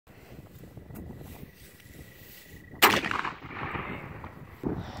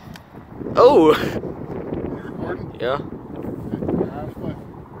Oh! You recording? Yeah.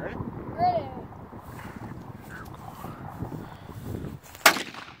 Ready? Ready.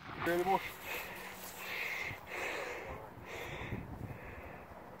 Ready, boy?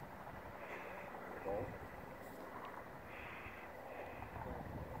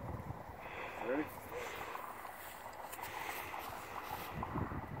 Ready?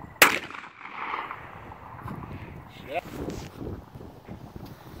 Yeah.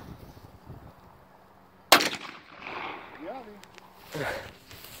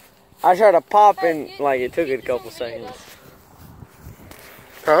 I tried to pop and like it took it a couple seconds.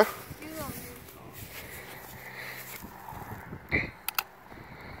 Huh? I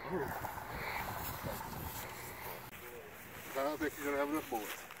don't think you're gonna have enough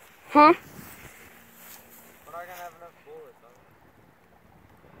bullets. Huh? We're not gonna have enough bullets.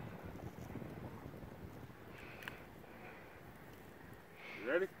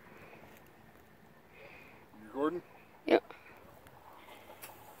 You ready? You recording? Yep.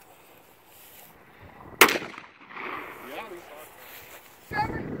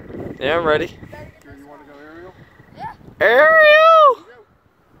 Yeah, I'm ready. Sure you want to go aerial? Yeah. Aerial!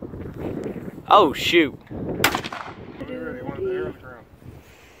 Oh shoot. You ready? Want the air on the ground?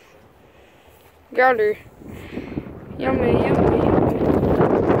 Grounder. Yummy, yummy, yummy.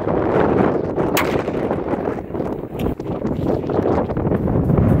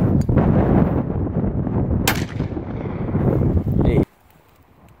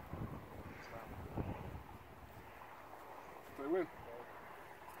 They win.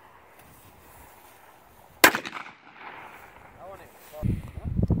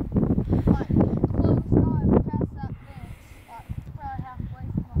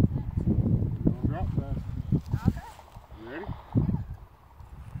 Don't drop fast. You ready?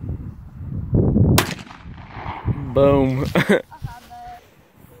 Boom.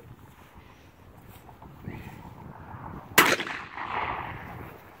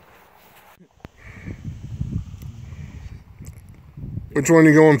 Which one are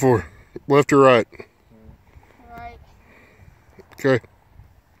you going for? Left or right? Right. Okay.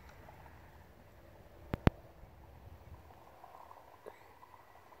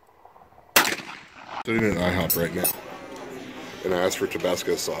 Sitting at IHOP right now, and I asked for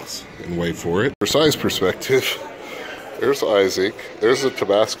Tabasco sauce and wait for it. For size perspective, there's Isaac, there's a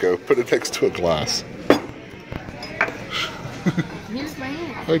Tabasco, put it next to a glass. Here's my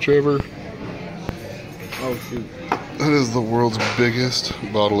hand. Hi Trevor. Oh shoot. That is the world's biggest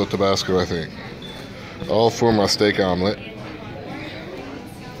bottle of Tabasco, I think. All for my steak omelet.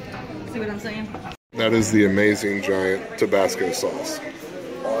 See what I'm saying? That is the amazing giant Tabasco sauce.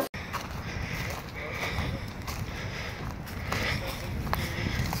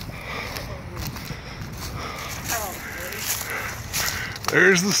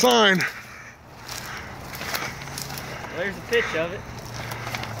 There's the sign. There's a pitch of it.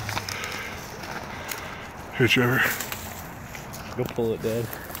 Here, Trevor. Go pull it, Dad.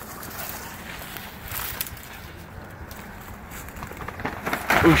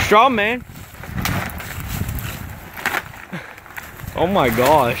 Ooh, straw man. Oh my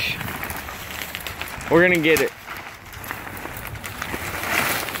gosh. We're gonna get it.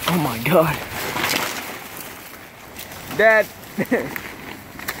 Oh my god. Dad.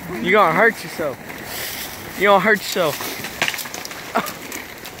 You're gonna hurt yourself. You're gonna hurt yourself.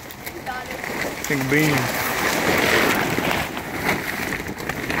 Think beans.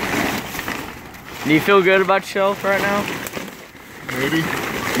 Do you feel good about yourself right now? Maybe.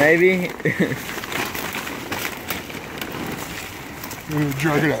 Maybe. I'm gonna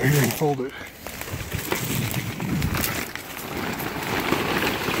drag it out here and hold it.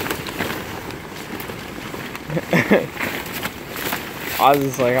 I was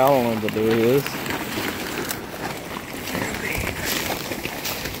just like, I don't know what to do with this.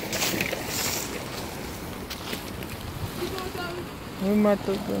 We might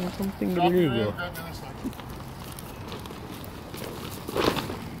have done something illegal.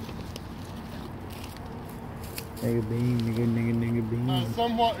 Nigga bean, nigga bean.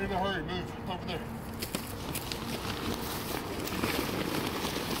 Somewhat in a hurry. Move over there.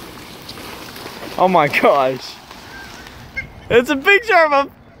 Oh my gosh. It's a picture of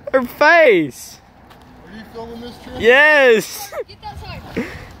her face. Are you filming this, Trip? Yes. Get that side.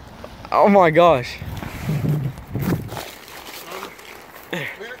 Oh my gosh. Leave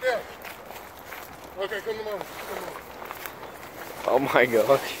it down. Okay, come to mama. Oh my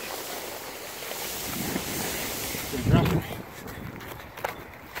gosh.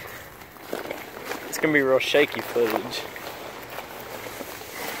 It's gonna be real shaky footage.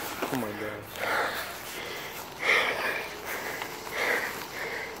 Oh my gosh.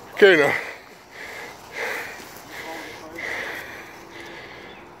 Okay now.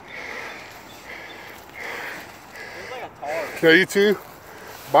 Now you two,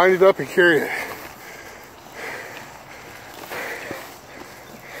 bind it up and carry it.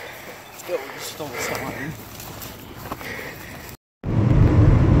 Yo, we stole something.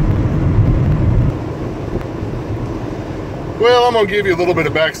 Well, I'm gonna give you a little bit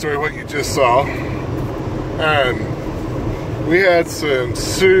of backstory of what you just saw. We had some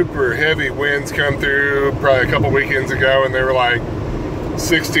super heavy winds come through probably a couple weekends ago, and they were like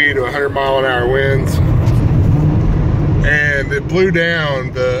 60 to 100 mile an hour winds. And it blew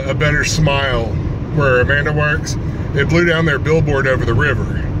down A Better Smile, where Amanda works. It blew down their billboard over the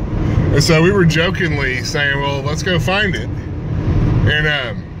river. And so we were jokingly saying, well, let's go find it.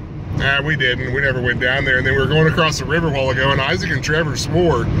 And we didn't. We never went down there. And then we were going across the river a while ago, and Isaac and Trevor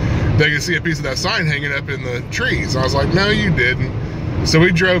swore they could see a piece of that sign hanging up in the trees. I was like, no, you didn't. So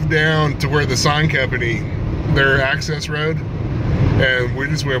we drove down to where the sign company, their access road, and we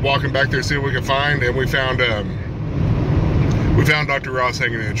just went walking back there to see what we could find, and we found Dr. Ross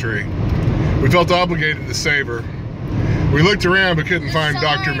hanging in a tree. We felt obligated to save her. We looked around but couldn't find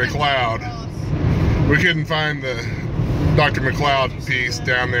Dr. McLeod. We couldn't find the Dr. McLeod piece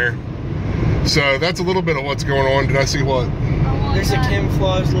down there. So that's a little bit of what's going on. Did I see what? There's a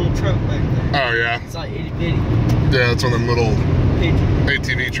camouflage little truck back there. Oh, yeah. It's like itty bitty. Yeah, it's one of them little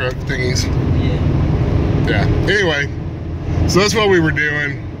ATV truck thingies. Yeah. Yeah. Anyway, so that's what we were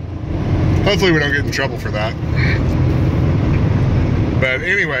doing. Hopefully we don't get in trouble for that. But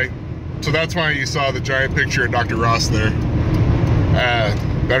anyway, so that's why you saw the giant picture of Dr. Ross there.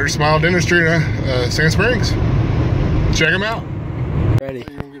 Better Smile Dentistry in Sand Springs. Check them out. Ready.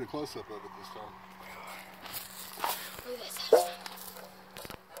 You're going to get a close-up of it this time.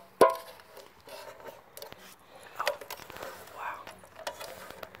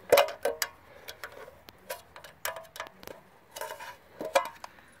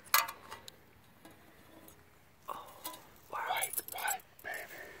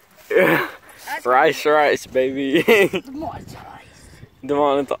 Rice, baby.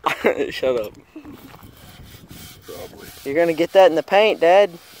 Demonetized. Shut up. Probably. You're gonna get that in the paint,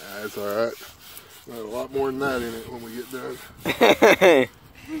 Dad. That's alright. There's a lot more than that in it when we get done.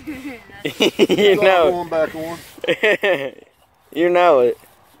 You know. Going back on. You know it.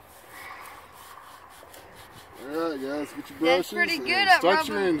 Alright, guys, get your brushes. That's pretty good at start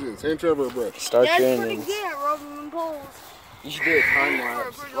your rubbing. engines. Hand Trevor a brush. Start your That's pretty engines. good at rubbing them poles. You should do a time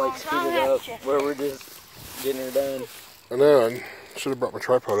lapse, like speed it up, where we're just getting her done. I know, I should have brought my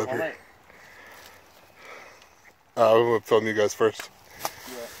tripod up here. I'm going to film you guys first.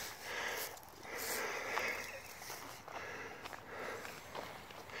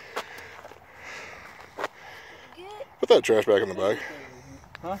 Yeah. Put that trash back in the bag.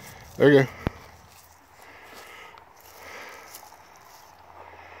 Huh? There you go.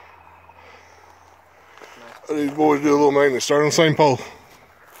 These boys do a little maintenance. Start on the same pole.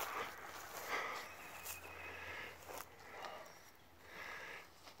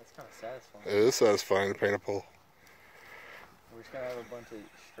 That's kind of satisfying. It is satisfying to paint a pole. We're just gonna have a bunch of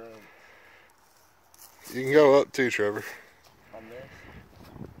strobes You can go up too, Trevor. on this.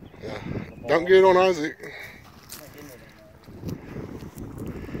 Yeah. Don't get it on Isaac. I'm not getting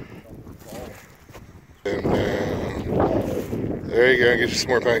it on And there you go. Get you some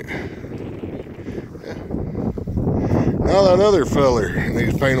more paint. Yeah. Now that other feller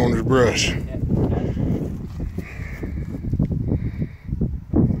needs paint on his brush.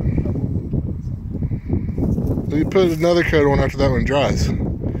 You put another coat on after that one dries.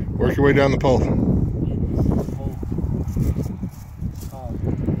 Work your way down the pole.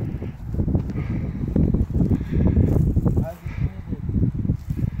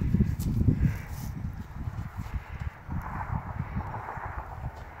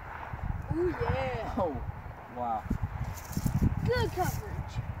 Ooh, yeah. Oh, wow. Good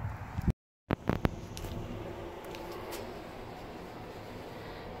coverage.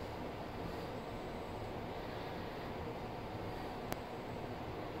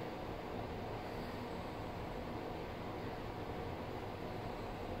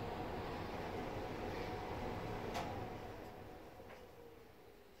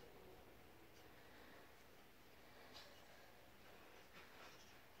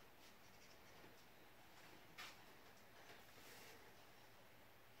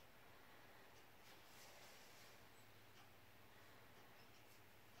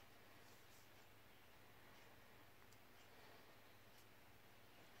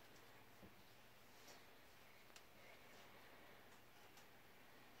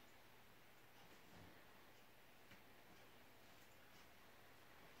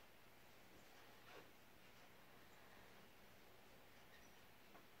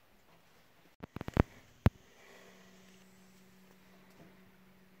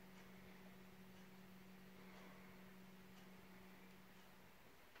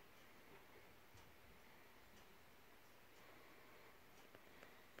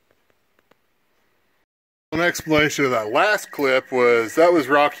 explanation of that last clip was that was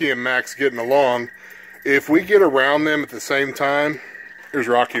Rocky and Max getting along. If we get around them at the same time, there's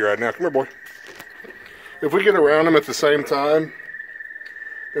Rocky right now. Come here, boy. If we get around them at the same time,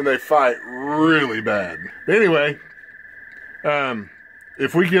 then they fight really bad. Anyway,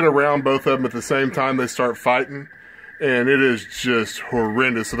 if we get around both of them at the same time, they start fighting, and it is just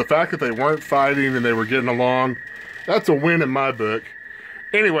horrendous. So the fact that they weren't fighting and they were getting along, that's a win in my book.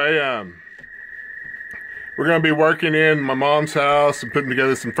 Anyway, we're going to be working in my mom's house and putting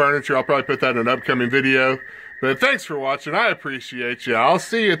together some furniture. I'll probably put that in an upcoming video. But thanks for watching. I appreciate you. I'll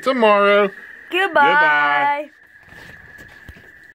see you tomorrow. Goodbye. Goodbye.